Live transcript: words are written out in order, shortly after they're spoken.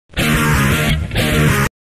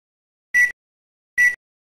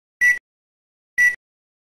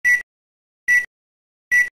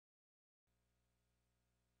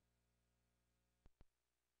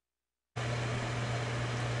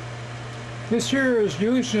This here is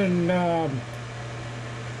using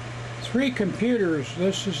 3 computers.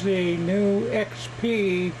 This is the new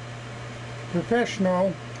XP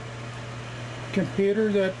professional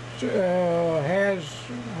computer that has,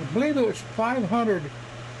 I believe it was 500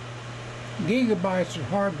 gigabytes of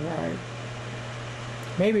hard drive.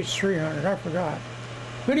 Maybe it's 300, I forgot.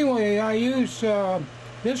 But anyway, I use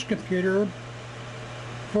this computer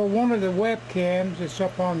for one of the webcams that's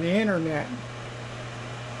up on the internet.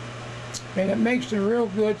 And it makes a real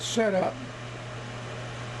good setup.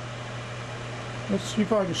 Let's see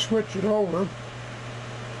if I can switch it over.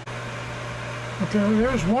 Okay,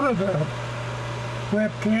 there's one of the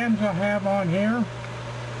webcams I have on here.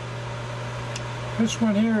 This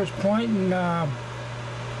one here is pointing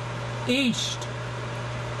east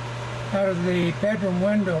out of the bedroom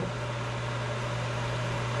window.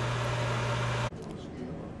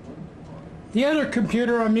 The other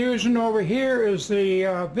computer I'm using over here is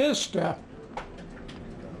the Vista.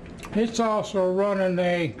 It's also running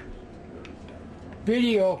a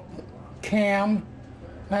video cam.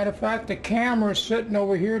 Matter of fact, the camera is sitting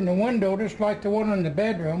over here in the window just like the one in the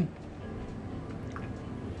bedroom.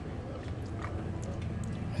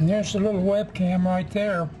 And there's the little webcam right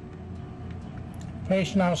there,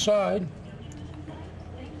 facing outside.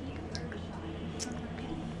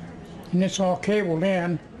 And it's all cabled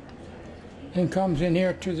in and comes in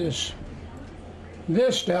here to this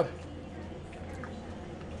Vista.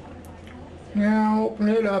 Now I'll open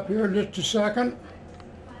it up here in just a second.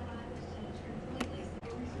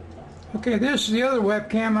 Okay, this is the other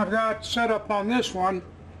webcam I've got set up on this one.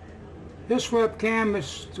 This webcam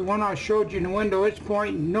is the one I showed you in the window. It's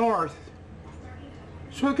pointing north.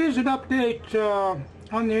 So it gives an update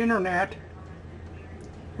on the internet,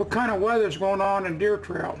 what kind of weather is going on in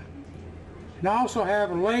Deertrailco. And I also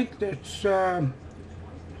have a link that's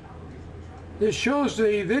this shows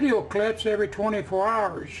the video clips every 24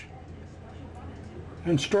 hours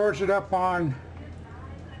and stores it up on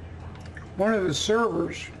one of the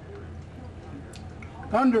servers,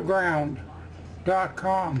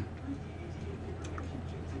 underground.com.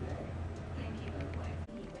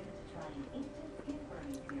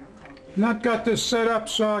 And I've got this set up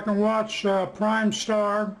so I can watch Prime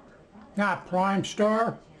Star, not Prime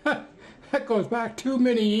Star, that goes back too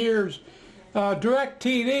many years,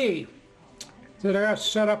 DirecTV that I got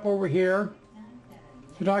set up over here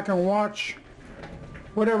that I can watch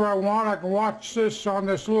whatever I want. I can watch this on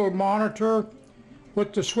this little monitor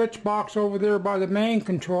with the switch box over there by the main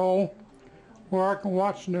control, where I can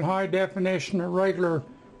watch it in high definition or regular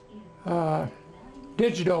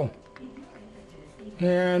digital.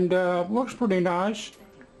 And looks pretty nice.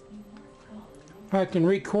 I can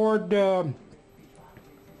record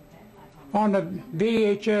on the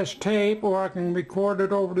VHS tape, or I can record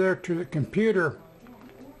it over there to the computer.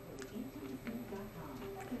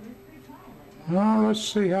 Well, let's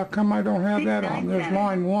see, how come I don't have that on? There's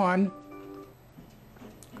line 1.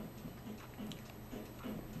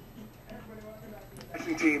 I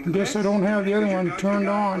guess I don't have the other one turned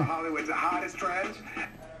on.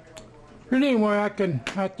 But anyway, I can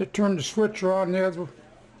have to turn the switcher on the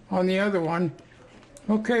other one.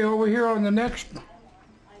 Okay, over here on the next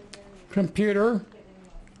computer,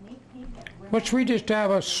 which we just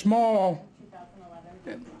have a small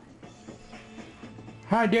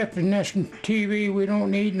high definition TV. We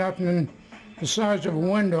don't need nothing the size of a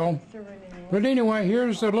window. But anyway,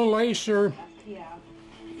 here's the little Acer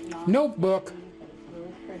notebook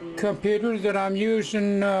computer that I'm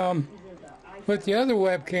using with the other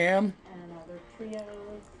webcam.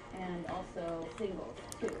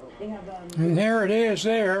 And there it is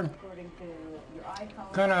there.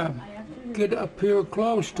 Kind of get up here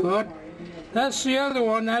close to it. That's the other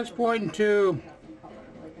one. That's pointing to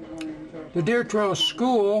the Deertrailco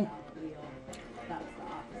school.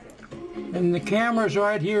 And the camera's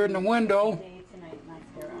right here in the window,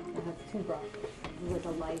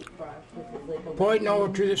 pointing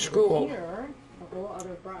over to the school.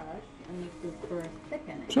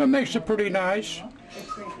 So it makes it pretty nice.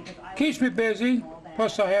 Keeps me busy.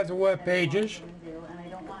 Plus I have the web pages.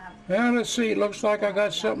 Now let's see, it looks like I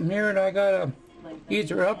got something here and I gotta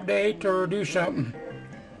either update or do something.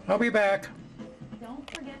 I'll be back.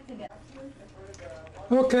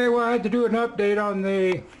 Okay, well, I had to do an update on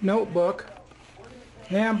the notebook.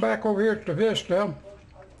 Now I'm back over here at the Vista.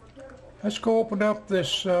 Let's go open up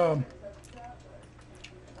this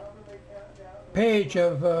page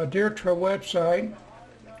of Deertrailco website.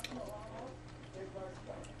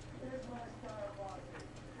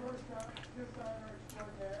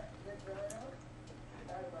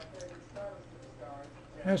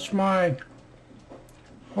 That's my,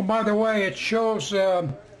 oh, by the way, it shows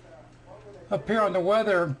up here on the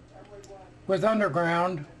weather with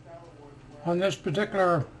underground on this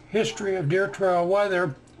particular history of deer trail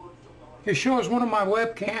weather. It shows one of my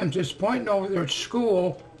webcams is pointing over there at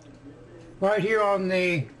school right here on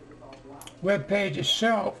the web page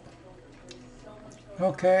itself.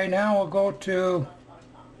 Okay, now we'll go to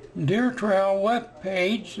Deer Trail web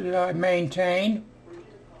page that I maintain.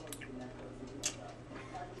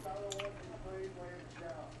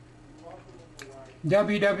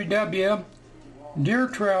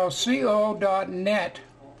 www.deertrailco.net.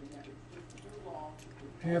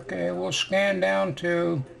 Okay, we'll scan down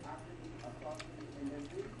to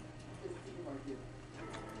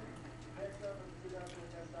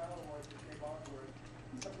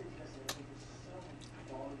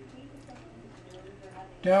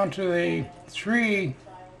the 3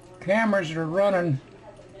 cameras that are running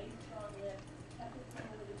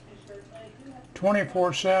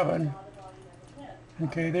 24/7.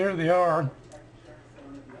 Okay, there they are.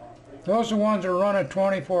 Those are the ones that are running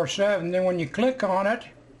 24/7. Then when you click on it,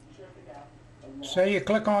 say you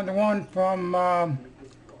click on the one from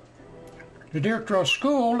the Deertrailco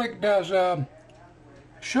school, it does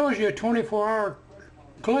shows you a 24-hour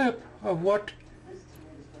clip of what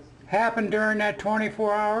happened during that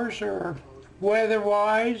 24 hours or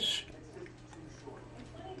weather-wise.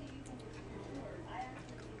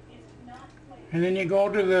 And then you go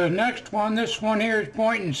to the next one. This one here is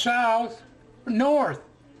pointing south, north.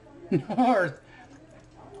 Do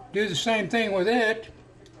the same thing with it.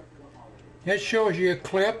 It shows you a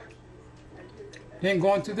clip. Then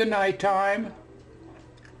going through the nighttime.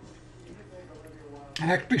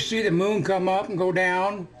 I actually see the moon come up and go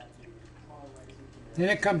down. Then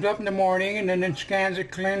it comes up in the morning, and then it scans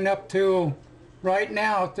it clean up to right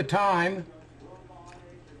now at the time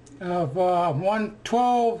of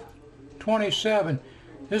 1:12:27.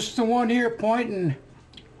 This is the one here pointing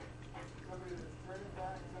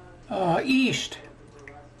east.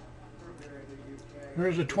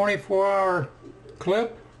 There's a 24-hour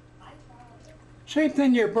clip. Same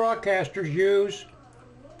thing your broadcasters use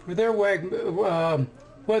for their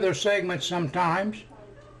weather segments sometimes.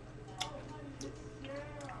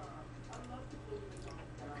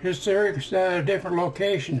 Just there, it's at a different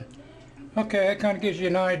location. Okay, that kind of gives you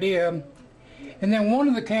an idea. And then one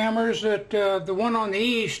of the cameras, that the one on the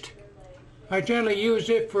east, I generally use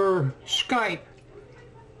it for Skype.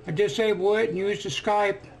 I disable it and use the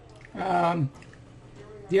Skype,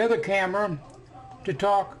 the other camera, to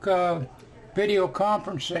talk video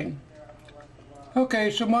conferencing. Okay,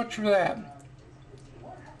 so much for that.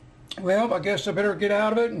 Well, I guess I better get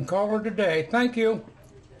out of it and call her today. Thank you.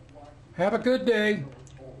 Have a good day.